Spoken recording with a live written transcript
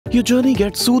Your journey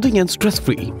gets soothing and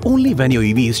stress-free only when your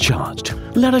EV is charged.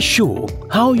 Let us show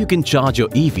how you can charge your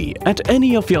EV at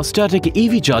any of your Statiq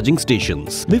EV charging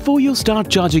stations. Before you start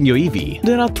charging your EV,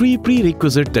 there are 3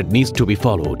 prerequisites that needs to be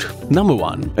followed. Number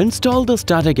 1. Install the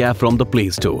Statiq app from the Play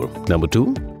Store. Number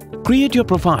 2. Create your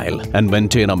profile and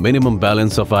maintain a minimum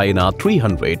balance of INR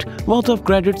 300 worth of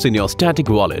credits in your Statiq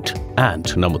wallet.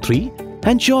 And number 3.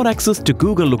 Ensure access to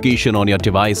Google location on your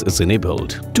device is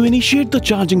enabled. To initiate the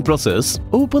charging process,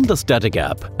 open the Statiq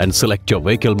app and select your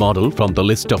vehicle model from the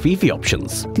list of EV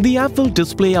options. The app will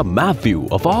display a map view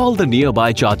of all the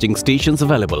nearby charging stations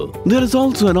available. There is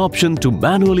also an option to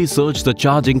manually search the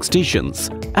charging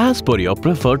stations as per your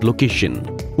preferred location.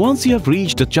 Once you have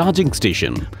reached a charging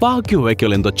station, park your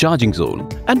vehicle in the charging zone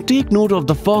and take note of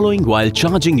the following while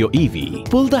charging your EV.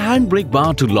 Pull the handbrake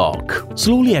bar to lock.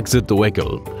 Slowly exit the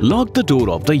vehicle. Lock the door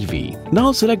of the EV.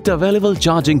 Now select the available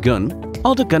charging gun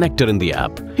or the connector in the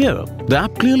app. Here, the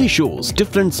app clearly shows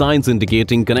different signs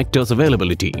indicating connectors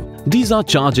availability. These are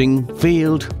charging,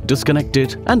 failed,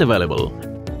 disconnected and available.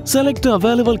 Select the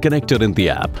available connector in the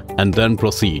app and then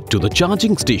proceed to the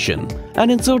charging station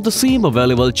and insert the same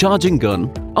available charging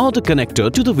gun or the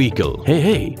connector to the vehicle.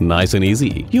 Hey, nice and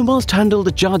easy. You must handle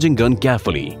the charging gun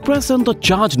carefully. Press on the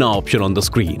Charge Now option on the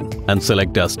screen and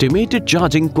select the estimated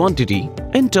charging quantity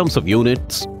in terms of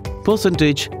units,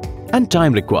 percentage and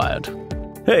time required.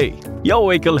 Hey, your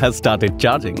vehicle has started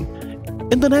charging.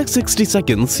 In the next 60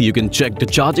 seconds, you can check the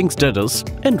charging status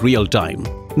in real time.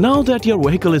 Now that your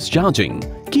vehicle is charging,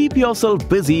 keep yourself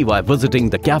busy by visiting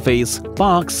the cafes,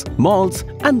 parks, malls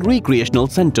and recreational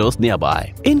centers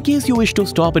nearby. In case you wish to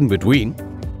stop in between,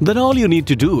 then all you need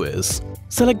to do is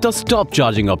select the Stop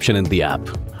Charging option in the app.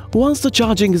 Once the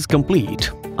charging is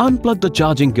complete, unplug the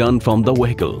charging gun from the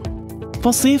vehicle.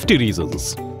 For safety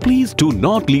reasons, please do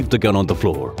not leave the gun on the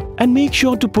floor and make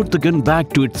sure to put the gun back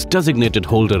to its designated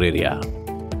holder area.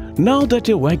 Now that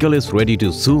your vehicle is ready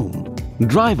to zoom,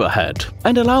 drive ahead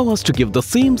and allow us to give the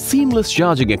same seamless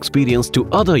charging experience to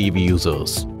other EV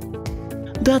users.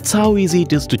 That's how easy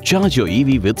it is to charge your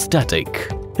EV with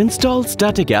Statiq. Install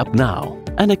Statiq app now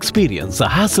and experience a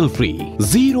hassle-free,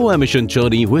 zero-emission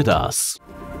journey with us.